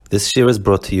This year is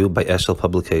brought to you by Eshel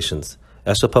Publications.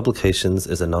 Eshel Publications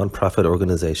is a non-profit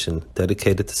organization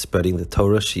dedicated to spreading the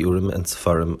Torah, Shiurim, and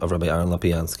Sefarim of Rabbi Aaron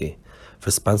Lapiansky. For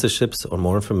sponsorships or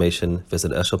more information,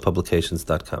 visit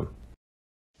eshelpublications.com.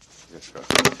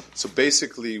 So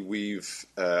basically, we've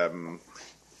done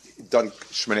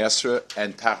Shemoneh Esrei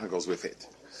and Tachna with it.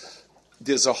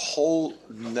 There's a whole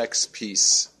next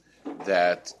piece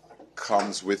that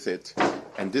comes with it,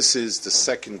 and this is the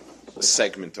second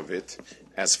segment of it,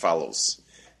 as follows.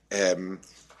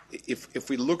 If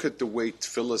we look at the way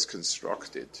Tefillah is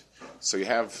constructed, so you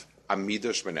have Amida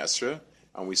Shemoneh Esrei,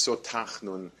 and we saw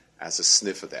Tachnun as a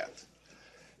sniff of that.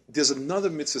 There's another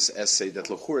mitzvah essay that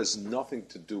L'chor has nothing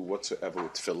to do whatsoever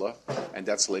with Tefillah, and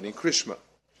that's learning Krishma.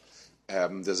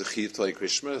 There's a Chiyuv to learn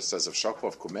Krishma. It says of Shakwa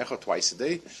of Kumecha twice a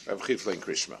day. We have a Chiyuv to learn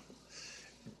Krishma.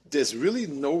 There's really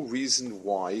no reason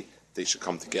why they should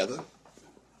come together.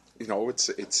 You know, it's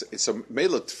a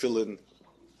Mela Tefillin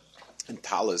and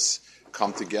Talis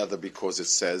come together because it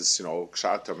says, you know,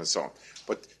 Kshatam and so on.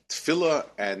 But Tefillah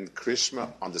and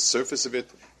Krishma on the surface of it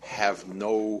have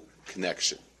no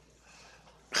connection.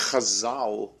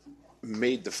 Chazal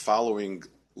made the following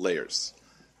layers.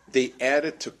 They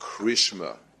added to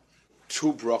Krishma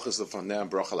two brachas lefaneh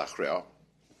and bracha lachreah,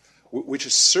 which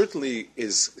certainly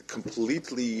is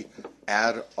completely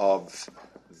out of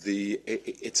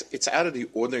it's out of the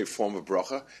ordinary form of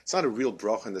bracha. It's not a real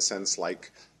bracha in the sense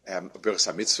like Birchas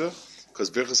HaMitzvah, because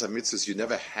Birchas HaMitzvahs you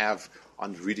never have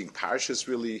on reading parashas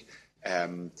really.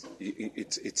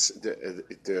 It's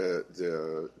the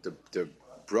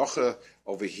bracha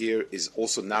over here is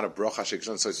also not a bracha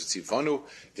shekshon so it's tzivanu.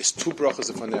 There's two brachas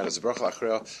of faneh. There's a bracha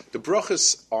lachreah. The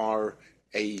brachas are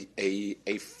a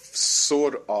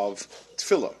sort of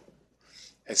tefillah.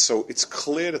 And so it's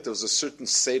clear that there was a certain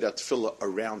Seder Tefillah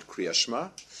around Krias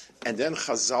Shema, and then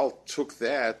Chazal took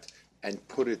that and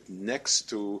put it next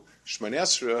to Shemoneh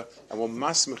Esrei and were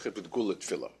masmich it with Gula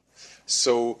Tefillah.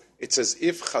 So it's as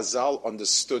if Chazal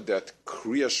understood that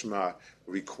Krias Shema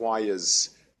requires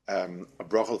a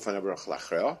bracha l'faneh bracha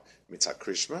lachreah, mitzat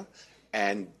Krishma,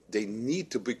 and they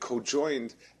need to be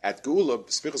co-joined at Gula.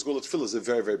 Smichas Gula Tefillah is a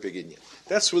very, very big inyan.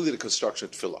 That's really the construction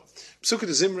of Tefillah. Psukei de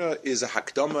Zimra is a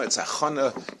hakdama, it's a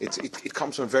chana, it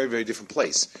comes from a very, very different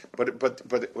place. But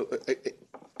Etzem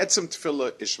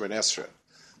Tefillah is Shemoneh Esrei.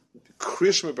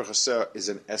 Krishma B'chaser is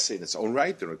an essay in its own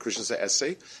right. The Krishna is an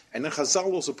essay, and then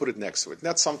Chazal also put it next to it. And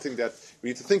that's something that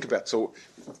we need to think about. So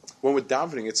when we're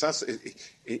davening,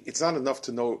 it's not enough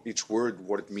to know each word,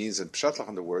 what it means, and pshatlach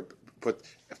on the word. But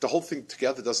if the whole thing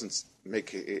together doesn't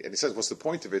make, and he says, what's the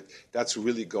point of it? That's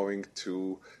really going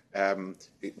to,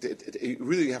 you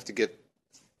really have to get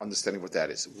understanding what that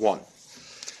is. 1.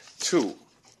 2,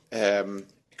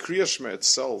 Krias Shema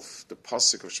itself, the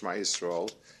pasuk of Shema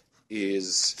Yisrael,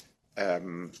 is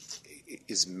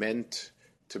meant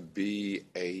to be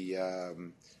a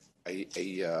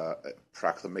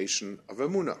proclamation of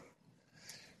Emunah.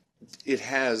 It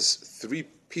has 3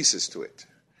 pieces to it.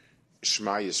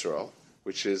 Shema Yisrael,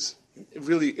 which is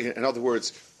really, in other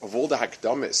words, of all the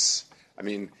hakdamis, I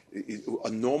mean,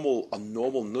 a normal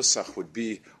nusach would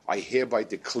be, I hereby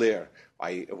declare,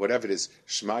 whatever it is,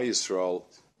 Shema Yisrael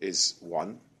is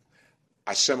 1.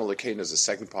 Hashem Elokeinu is the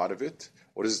second part of it.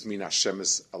 What does it mean, Hashem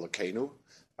is Elokeinu?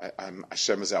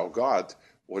 Hashem is our God.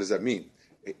 What does that mean?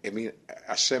 I mean,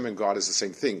 Hashem and God is the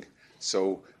same thing.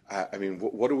 So, I mean,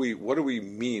 what do we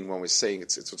mean when we're saying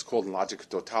it's what's called in logic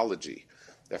tautology?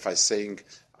 If I'm saying,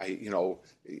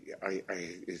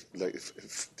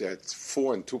 that's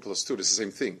 4 and 2 plus 2, it's the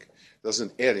same thing. It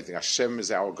doesn't add anything. Hashem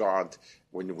is our God.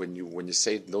 When you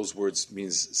say it, those words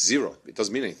means 0. It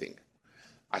doesn't mean anything.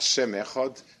 Hashem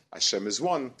Echad, Hashem is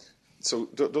 1. So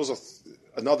those are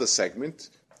another segment,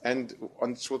 and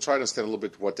we'll try to understand a little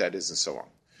bit what that is and so on.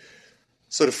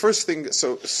 So the first thing,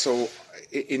 so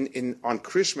in on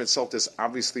Krishma itself, there's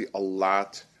obviously a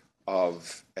lot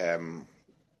of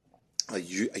a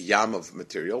yam of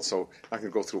material. So I'm not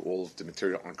going to go through all of the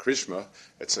material on Krishma.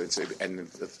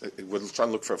 We'll try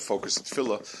and look for a focus at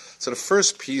Tefillah. So the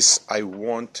first piece I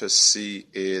want to see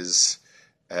is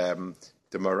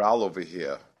the morale over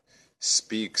here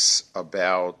speaks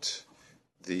about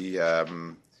the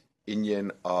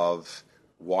inyan of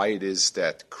why it is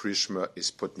that Krishma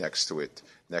is put next to it,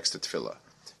 next to Tefillah.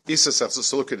 Isa says,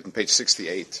 so look at it in page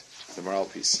 68, the morale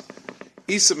piece.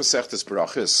 Isa Masechtes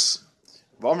Barachis,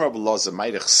 V'amar B'loza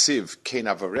Meidech Siv, Kein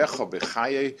Avarecha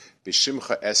B'chaye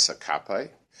B'shimcha Esa Kapai.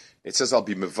 It says, I'll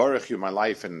be mevarech you in my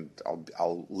life, and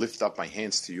I'll lift up my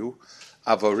hands to you.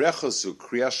 Avarecha Zu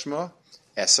Krias Shema,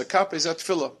 Esa Kapai is at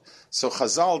Tefillah. So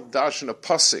Chazal darshan a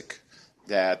pasuk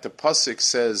that the pasuk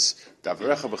says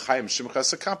Davrecha b'chaim shimcha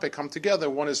sakape come together.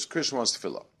 One is Krishna, one is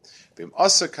Tefillah. V'im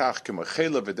asakach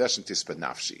k'machela v'deshen tispa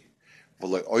nafshi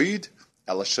v'lo oid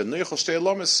ela shenoichol shtei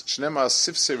lomis shnema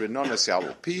sifsei renones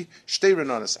yalul pi shtei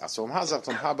renones asom hazak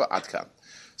tom haba adkan.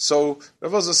 So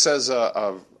Rav Oza says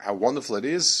how wonderful it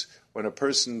is when a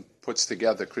person puts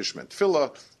together Krishna and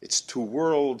Tefillah. It's two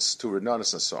worlds, two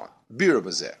renones and so on. Bira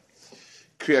b'zeh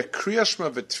Krias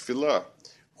v'Tefillah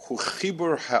hu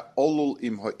chibur ha'olul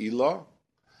im ha'ila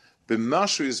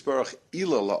b'mashu yizbarach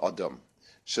ila la'adam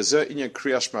shezeh inyan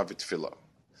Krias v'Tefillah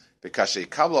b'kashe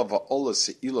kabla va'ola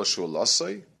se'ila shu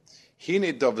lasei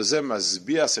hine davazeh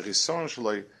mazbiya se'chisaron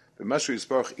shaloi b'mashu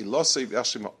yizbarach ilasei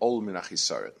v'ashim ha'ol min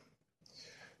ha'chisaron.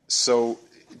 So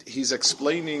he's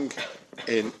explaining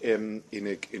in a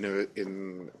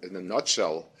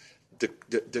nutshell the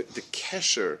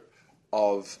kesher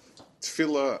of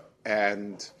Tefillah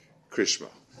and Krishma.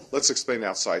 Let's explain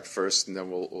outside first, and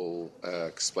then we'll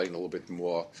explain a little bit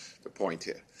more the point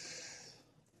here.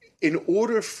 In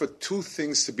order for two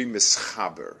things to be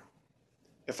mischaber,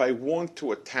 if I want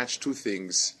to attach two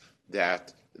things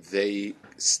that they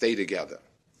stay together,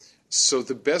 so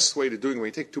the best way to do it, when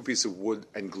you take two pieces of wood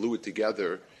and glue it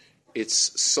together,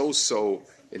 it's so-so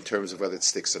in terms of whether it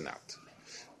sticks or not.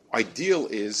 Ideal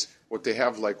is what they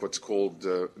have, like what's called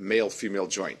the male-female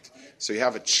joint. So you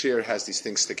have a chair, has these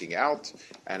things sticking out,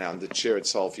 and on the chair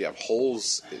itself you have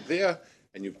holes there,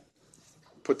 and you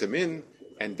put them in,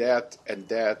 and that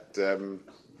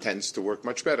tends to work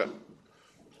much better.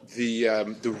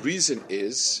 The reason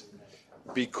is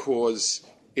because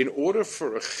in order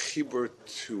for a chibur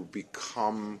to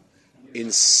become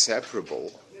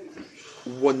inseparable,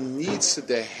 one needs to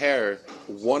deher,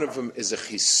 one of them is a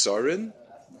chisaron,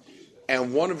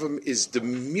 and one of them is the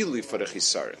mili for the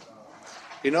chisaron.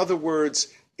 In other words,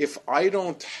 if I'm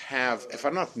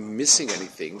not missing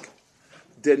anything,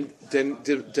 then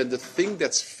the thing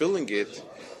that's filling it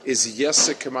is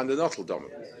yesek commandanotel dom.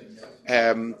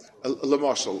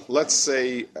 Let's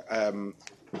say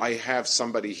I have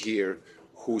somebody here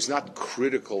who's not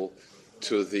critical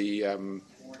to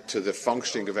the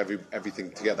functioning of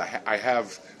everything together. I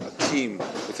have a team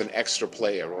with an extra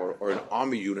player or an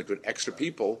army unit with extra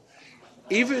people.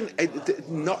 Even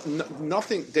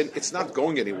nothing, then it's not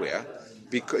going anywhere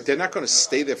because they're not going to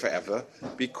stay there forever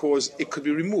because it could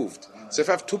be removed. So if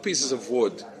I have two pieces of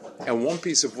wood and one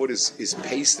piece of wood is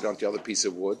pasted onto the other piece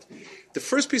of wood, the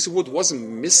first piece of wood wasn't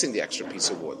missing the extra piece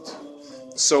of wood.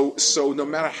 So no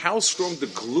matter how strong the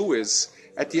glue is,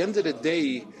 at the end of the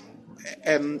day,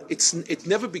 it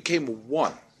never became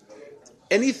one.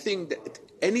 Any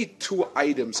two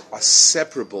items are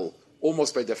separable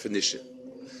almost by definition.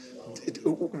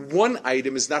 One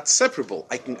item is not separable.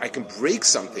 I can break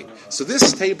something. So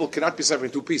this table cannot be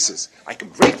separated in two pieces. I can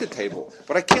break the table,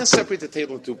 but I can't separate the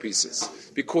table in two pieces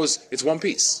because it's one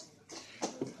piece.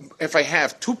 If I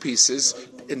have two pieces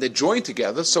and they're joined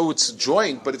together, so it's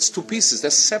joined, but it's two pieces.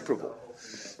 They're separable.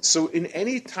 So in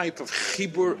any type of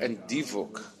chibur and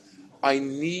divuk, I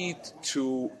need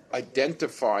to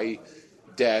identify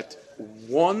that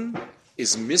one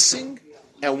is missing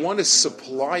and one is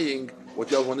supplying what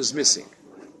the other one is missing.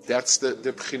 That's the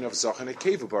pchin of Zach and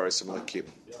Akeva Baris Malakim.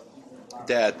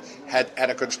 That had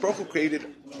HaKadosh Baruch Hu created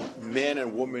man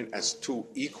and woman as two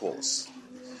equals.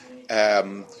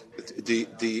 The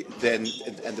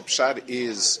pshat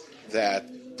is that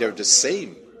they're the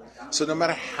same. So no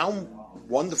matter how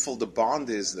wonderful the bond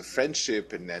is, the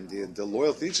friendship and the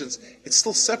loyal allegiance, it's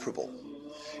still separable.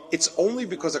 It's only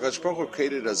because HaKadosh Baruch Hu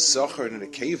created a Zachar and a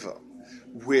Akeva,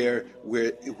 where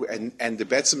the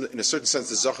Betzim, in a certain sense,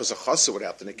 the Zachar is a Chasa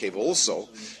without the Nekeva also,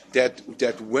 that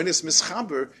when it's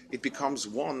mischaber, it becomes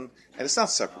one, and it's not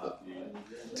separable.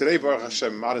 Today, Baruch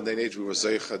Hashem, modern day and age, we were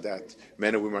zeicha that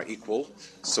men and women are equal,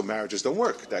 so marriages don't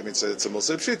work. That means it's a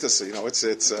Muslim pshita.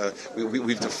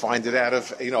 We've defined it out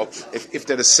of if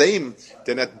they're the same,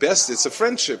 then at best it's a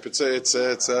friendship. It's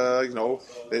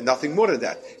nothing more than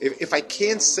that. If I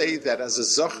can't say that as a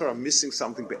zachar I'm missing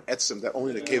something be'etzim that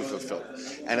only the keva fulfill,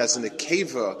 and as an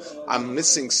akeva I'm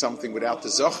missing something without the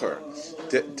zachar,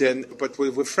 then but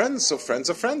we're friends, so friends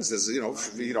are friends. There's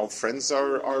friends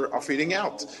are feeding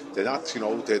out. They're not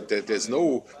there's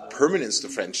no permanence to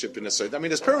friendship in a certain. I mean,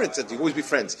 there's permanence that you always be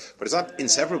friends, but it's not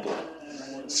inseparable.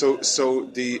 So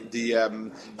the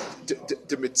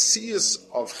metzias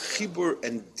of chibur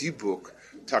and dibuk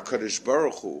to HaKadosh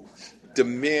Baruch Hu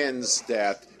demands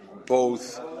that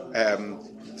both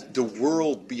the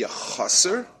world be a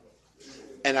chaser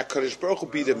and HaKadosh Baruch Hu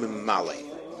be the memale.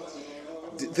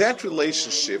 That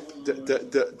relationship,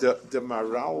 the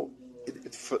Maral,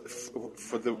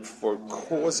 for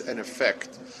cause and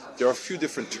effect, there are a few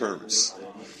different terms,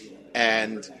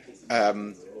 and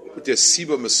there's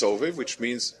siba masove, which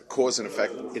means cause and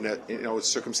effect it's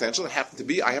circumstantial. It happened to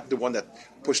be I happen to one that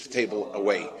pushed the table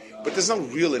away, but there's no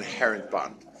real inherent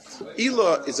bond.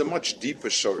 Ila is a much deeper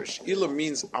shorish. Ila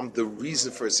means I'm the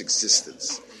reason for its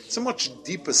existence. It's a much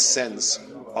deeper sense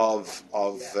of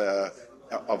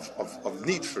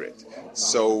need for it.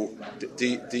 So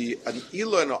an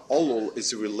ila and an olul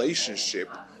is a relationship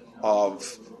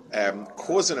of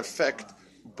cause and effect,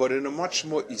 but in a much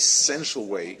more essential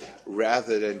way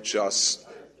rather than just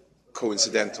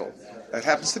coincidental. It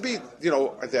happens to be,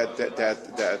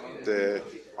 that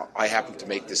I happen to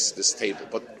make this table,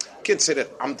 but I can't say that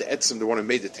I'm the etzim, the one who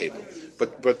made the table.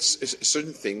 But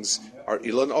certain things are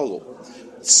ila and olul.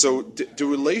 So the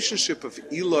relationship of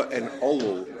ila and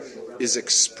olul is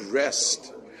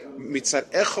expressed.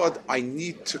 Mitzad echad, I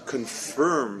need to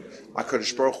confirm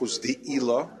HaKadosh Baruch Hu's the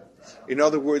ila. In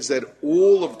other words, that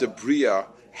all of the bria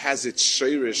has its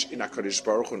sheirish in HaKadosh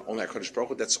Baruch Hu and only HaKadosh Baruch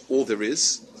Hu. That's all there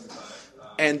is.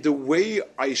 And the way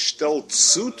I stel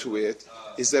tzu to it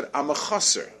is that I'm a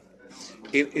chaser.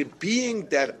 In it being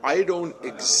that I don't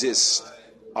exist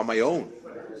on my own,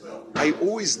 I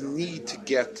always need to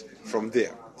get from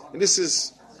there. And this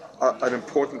is an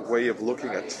important way of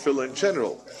looking at Tefillah in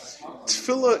general.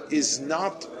 Tefillah is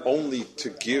not only to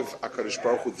give HaKadosh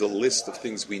Baruch Hu the list of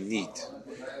things we need.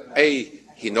 A,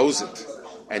 He knows it.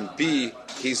 And B,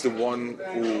 He's the one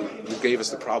who gave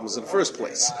us the problems in the first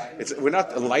place. We're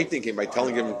not enlightening Him by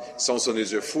telling Him so-and-so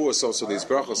needs refuah, so-and-so needs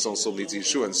bracha, so-and-so needs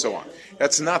Yeshua, and so on.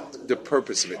 That's not the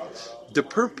purpose of it. The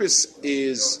purpose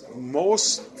is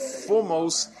most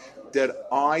foremost that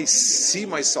I see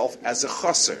myself as a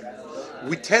chaser.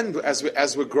 We tend, as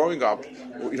we're growing up,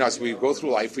 as we go through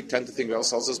life, we tend to think of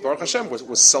ourselves as Baruch Hashem.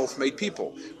 We're self-made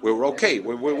people. We're okay.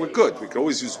 We're good. We can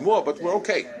always use more, but we're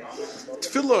okay.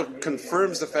 Tefillah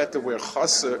confirms the fact that we're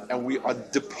chaser and we are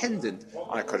dependent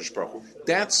on HaKadosh Baruch Hu.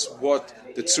 That's what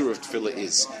the tzur of Tefillah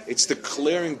is. It's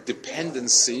declaring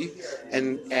dependency,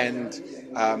 and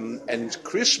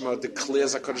Krishma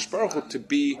declares HaKadosh Baruch Hu to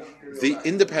be the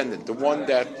independent, the one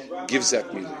that gives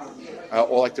that meaning.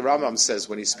 Or like the Rambam says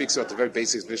when he speaks about the very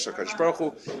basics of Mishnah HaKadosh Baruch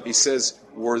Hu, he says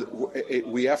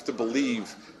we have to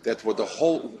believe that would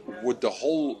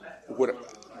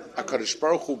HaKadosh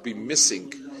Baruch Hu be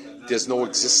missing, there's no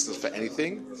existence for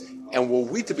anything. And were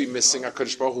we to be missing,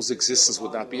 HaKadosh Baruch Hu's existence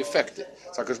would not be affected.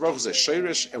 So HaKadosh Baruch Hu is a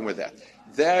sheirish, and with that.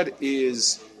 That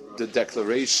is the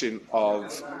declaration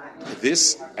of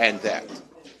this and that.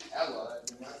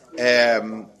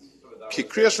 So he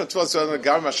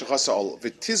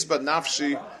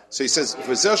says,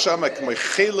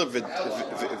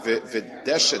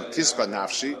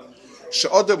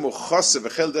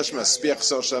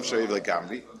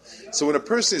 so when a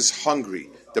person is hungry,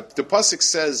 the pasuk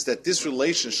says that this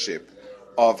relationship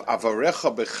of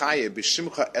avarecha bechaye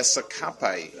b'shimcha esa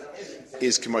kapai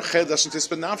is k'mochel dashen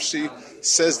tisba nafshi,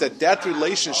 says that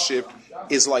relationship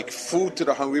is like food to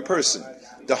the hungry person.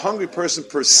 The hungry person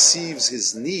perceives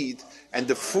his need, and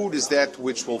the food is that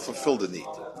which will fulfill the need.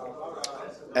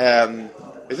 Ella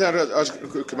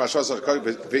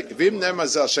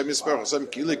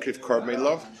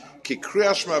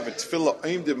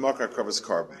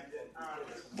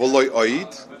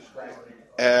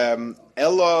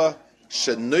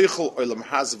shenoichel olam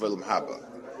haz v'olam haba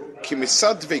ki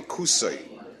misad veikusay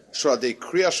shadei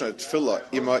krias tefillah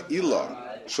ima ila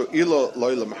sho ila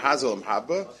loilam haz v'olam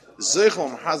haba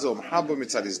zeichel haz v'olam haba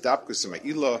mitzad is dapkus ima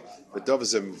ila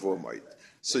v'davzem v'omayit.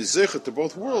 So zeichet to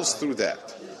both worlds through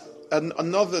that. And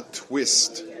another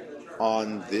twist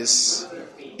on this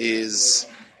is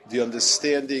the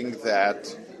understanding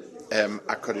that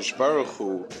HaKadosh Baruch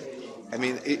Hu, I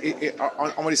mean,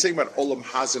 when he's saying about Olam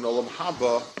Haza and Olam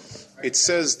Haba, it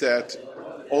says that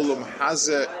Olam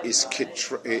Haza is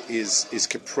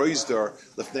keproizdar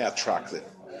lefnei atraklin.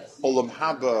 Olam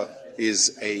Haba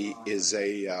is a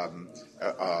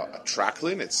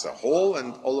traklin, it's a whole,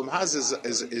 and Olam Haza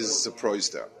is a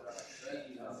proizdar.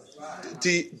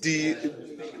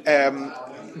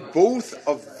 Both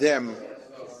of them,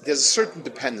 there's a certain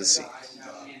dependency.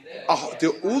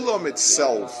 The ulam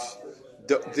itself,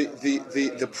 the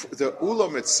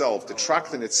ulam itself, the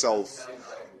traklin itself,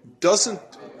 doesn't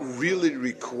really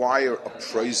require a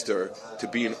proizdar to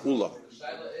be an ulam.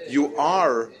 You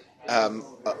are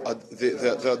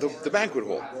the banquet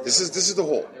hall. This is the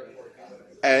hall.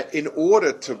 In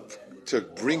order to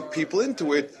bring people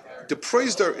into it, the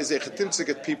proizdar is a chetim to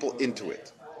get people into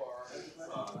it.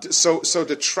 So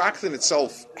the traklin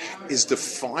itself is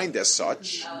defined as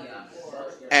such,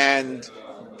 and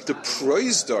the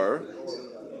proizdar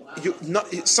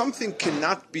something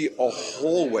cannot be a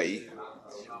hallway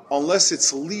unless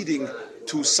it's leading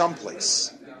to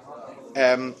someplace.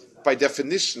 By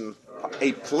definition,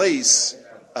 a place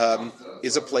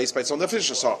is a place by its own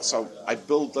definition. So I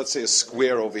build, let's say, a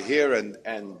square over here, and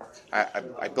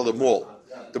I build a mall.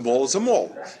 The mall is a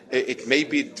mall. It may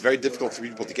be very difficult for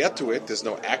people to get to it. There's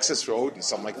no access road and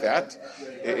something like that.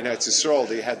 In Eretz Yisrael,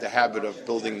 they had the habit of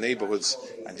building neighborhoods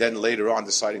and then later on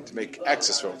deciding to make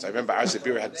access roads. I remember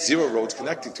Arzebir had 0 roads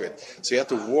connecting to it. So you had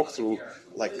to walk through,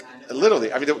 like,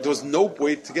 literally, I mean, there was no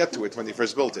way to get to it when they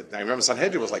first built it. And I remember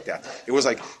Sanhedrin was like that. It was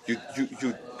like you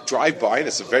drive by, and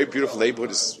it's a very beautiful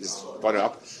neighborhood, is buttoned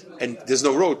up, and there's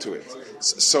no road to it.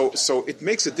 So it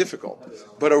makes it difficult.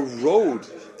 But a road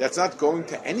that's not going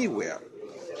to anywhere,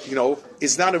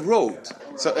 is not a road.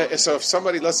 So if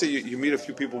somebody, let's say you meet a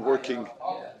few people working,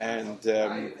 and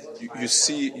you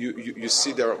see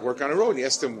they're working on a road, and you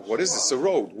ask them, what is this, a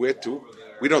road? Where to?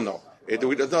 We don't know. It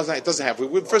doesn't have.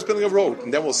 We're first building a road,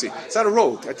 and then we'll see. It's not a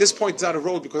road. At this point, it's not a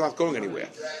road because we're not going anywhere.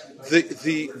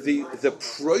 The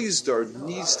proizdar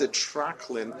needs the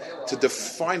traklin to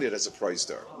define it as a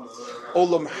proizdar.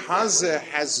 Olam hazeh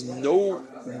has no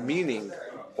meaning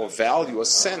or value or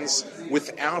sense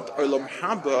without Olam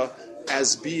haba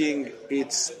as being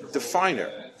its definer.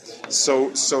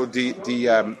 So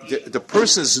the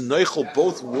person is neichel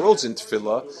both worlds in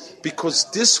Tefillah, because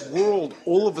this world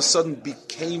all of a sudden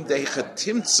became the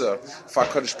chetimtza for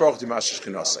HaKadosh Baruch Hu Dimashish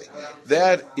Kenosei.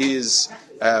 That is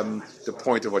the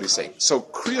point of what he's saying. So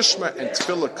Krias Shema and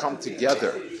Tefillah come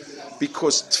together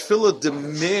because Tefillah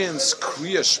demands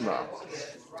Krias Shema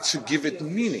to give it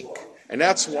meaning. And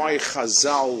that's why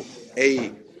Chazal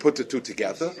put the two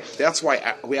together. That's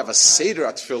why we have a Seder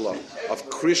at Tefillah of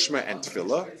Krias Shema and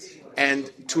Tefillah. And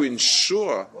to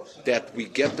ensure that we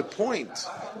get the point,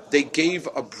 they gave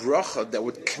a bracha that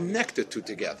would connect the two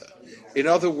together. In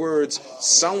other words,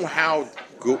 somehow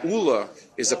Geula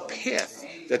is a path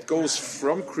that goes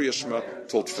from Krias Shema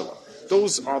to Tefillah.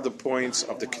 Those are the points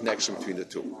of the connection between the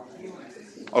two.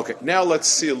 Okay, now let's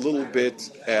see a little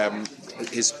bit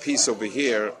his piece over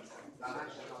here.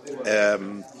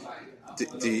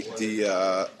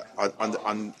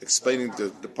 On explaining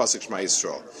the pasuk Shema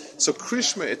Yisrael. So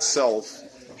Krias Shema itself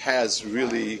has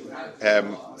really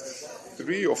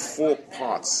 3 or 4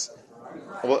 parts.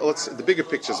 Well, the bigger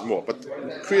picture is more, but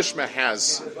Krias Shema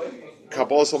has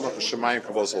Kabbalah Zol Shemayim,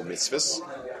 Kabbalah Zol Mitzvahs.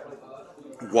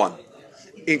 1.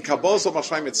 In Kabbalah Zol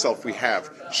Shemayim itself, we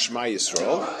have Shema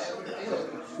Yisrael.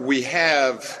 We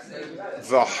have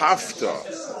V'Hafta,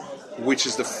 which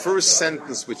is the first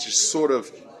sentence, which is sort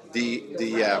of the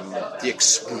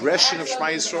expression of Shema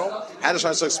Yisrael. How does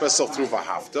Shema Yisrael express itself through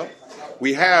V'Hafta?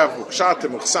 We have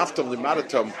Ukshatim, Uksaftam,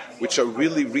 Limadatam, which are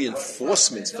really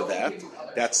reinforcements for that.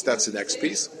 That's the next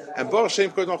piece. And Baruch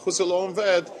Shem Kodem Chuzal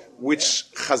Vaad, which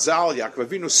Chazal, Yaakov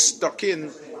Avinu, stuck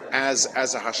in as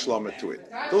a hashlama to it.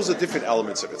 Those are different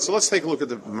elements of it. So let's take a look at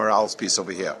the morals piece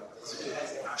over here.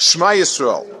 Shema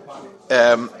Yisrael,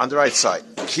 on the right side.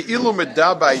 Ki'ilu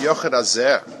medaba yochad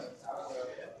azeh,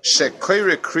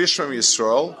 shekoire Krias Shema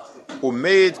Yisrael,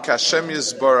 umeid kashem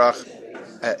yisborach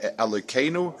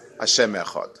Elokeinu Hashem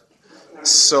Echad.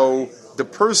 So the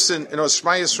person, Shema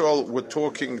Yisrael, we're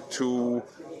talking to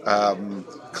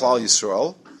Klal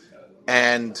Yisrael,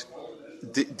 and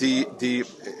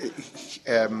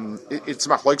it's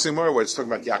Machlokes Gemara where it's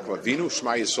talking about Yaakov Avinu,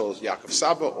 Shema Yisrael, Yaakov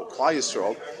Saba, or Klal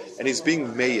Yisrael, and he's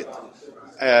being made.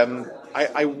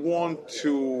 I want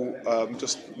to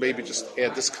just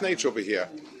add this knetch over here.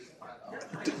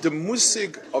 The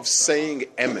musig of saying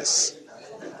emes.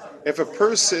 If a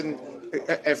person,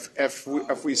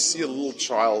 if we see a little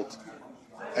child,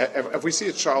 if we see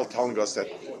a child telling us that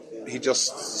he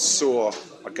just saw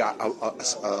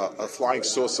a flying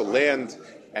saucer land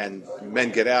and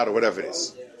men get out or whatever it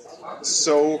is,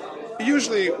 so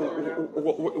usually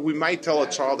we might tell a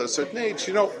child at a certain age,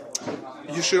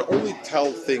 you should only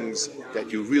tell things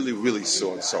that you really, really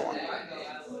saw and so on.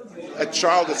 A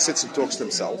child that sits and talks to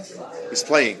himself is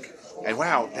playing, and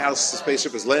wow, now the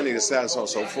spaceship is landing, this, that, and so on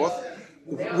and so forth.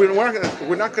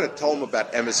 We're not going to tell him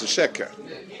about emes and sheker.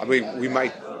 I mean, we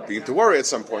might begin to worry at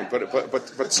some point,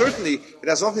 but certainly it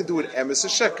has nothing to do with emes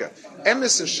and sheker.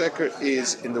 Emes and sheker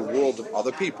is in the world of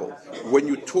other people. When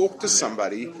you talk to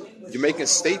somebody, you make a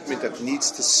statement that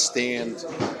needs to stand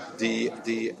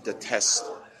the test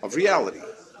of reality.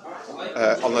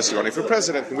 Unless you're running for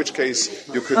president, in which case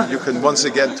you can once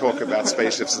again talk about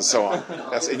spaceships and so on.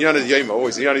 That's Inyan Yom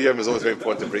always. Inyan Yom is always very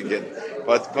important to bring in.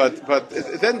 But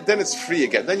then it's free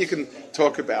again. Then you can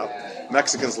talk about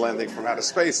Mexicans landing from outer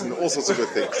space and all sorts of good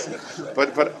things. But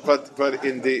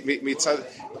in the mitzad,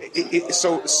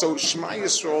 so Shema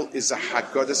Yisrael is a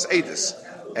Haggadah Eidos.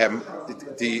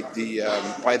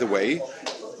 By the way,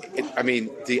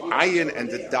 the ayin and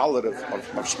the dalet of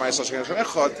Shema Yisrael Hashem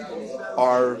Echad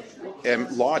are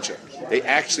larger. They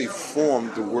actually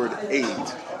form the word aid.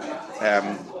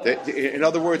 In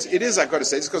other words, it is Haggadah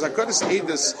Eidos because Haggadah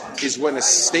Eidos is when a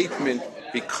statement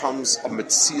becomes a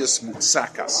metzias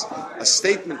mutzakas. A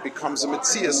statement becomes a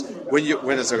metzias when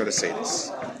it's Haggadah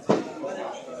Eidos.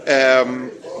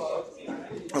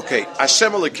 Okay,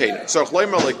 Hashem Elokeinu. Tzorach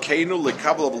loymer Elokeinu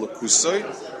lekabel v'lekusoi,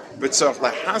 v'tzorach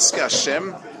lahaske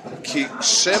Hashem ki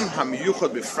Shem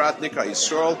hamiyuchad b'frat nikra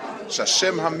Yisrael,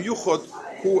 sh'Hashem hamiyuchad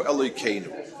hu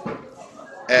Elokeinu.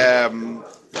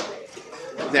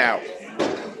 Now,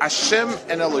 Hashem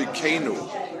and Elokeinu,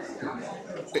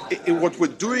 what we're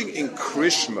doing in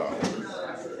Krishma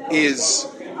is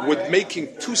we're making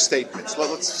two statements.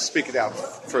 Let's speak it out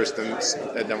first, and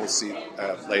then we'll see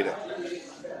later.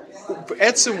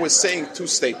 Etzim was saying two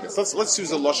statements. Let's use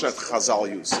the lashon that Chazal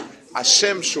use.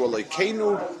 Hashem shu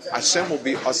Elokeinu. Hashem will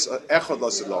be echad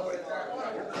l'selavei.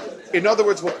 In other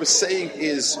words, what we're saying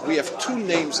is we have two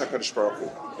names HaKadosh Baruch Hu,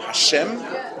 Hashem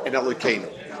and Elokeinu,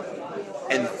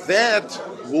 and that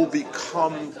will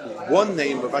become one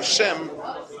name of Hashem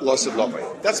l'selavei.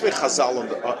 That's why Chazal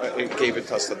gave it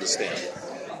to us to understand.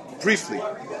 Briefly,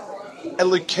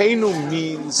 Elokeinu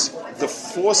means the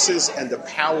forces and the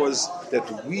powers that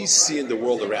we see in the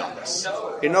world around us.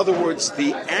 In other words,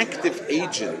 the active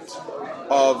agent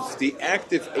of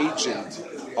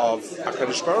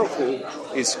HaKadosh Baruch Hu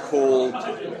is called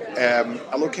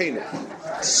Elokeinu.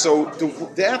 So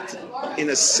that,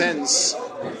 in a sense,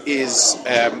 is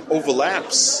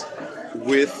overlaps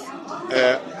with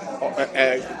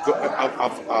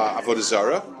Avodah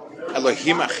Zarah,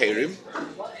 Elohim Acherim.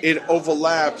 It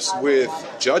overlaps with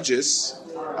judges,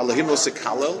 Elohim lo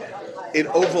sekalel. It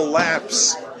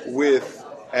overlaps with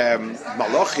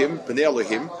Malachim, Bnei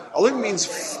Elohim. Elohim means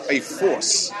a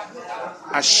force.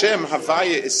 Hashem,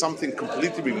 Havaya, is something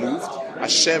completely removed.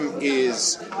 Hashem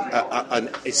is an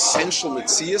essential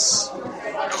Metzias.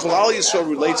 Klal Yisrael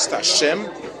relates to Hashem,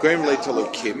 Goyim relate to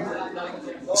Elohim.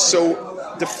 So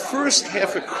the first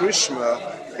half of Krishma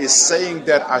is saying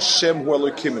that Hashem hu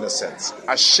Elohim in a sense.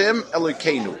 Hashem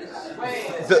Elokeinu.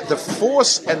 The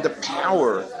force and the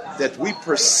power that we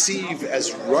perceive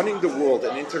as running the world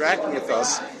and interacting with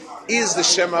us is the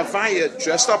Shem Havaya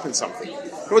dressed up in something. In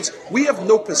other words, we have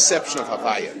no perception of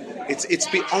Havaya. It's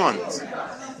beyond.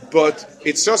 But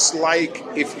it's just like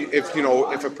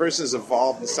if a person is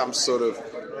involved in some sort of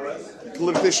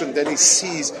politician, then he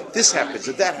sees this happens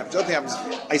or that happens, other happens.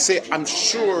 I say, I'm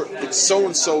sure it's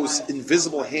so-and-so's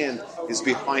invisible hand is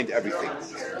behind everything.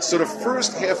 So the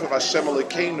first half of Hashem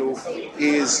Elokeinu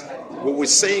is, what we're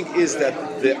saying is that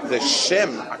the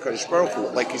Shem, HaKadosh Baruch Hu,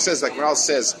 like he says, like Maral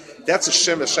says, that's a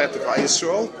Shem Hashem of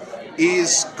Yisrael,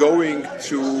 is going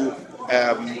to,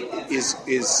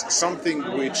 is something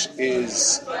which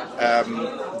is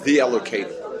the Elokeinu.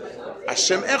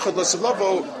 Hashem Echad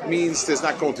L'Selavo means there's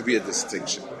not going to be a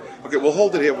distinction. Okay, we'll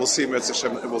hold it here. We'll see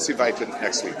Hashem. We'll see Vaad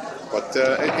next week. But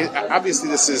obviously,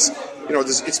 this is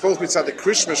it's both mitzad the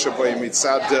Krishma Shaboy,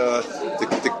 mitzad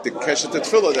the Keshet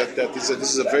Tefillah. That this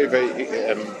is a very very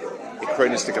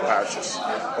anachronistic of parashas.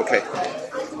 Okay.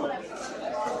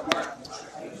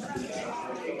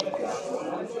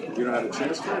 You don't have a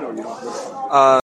chance for it, or you don't?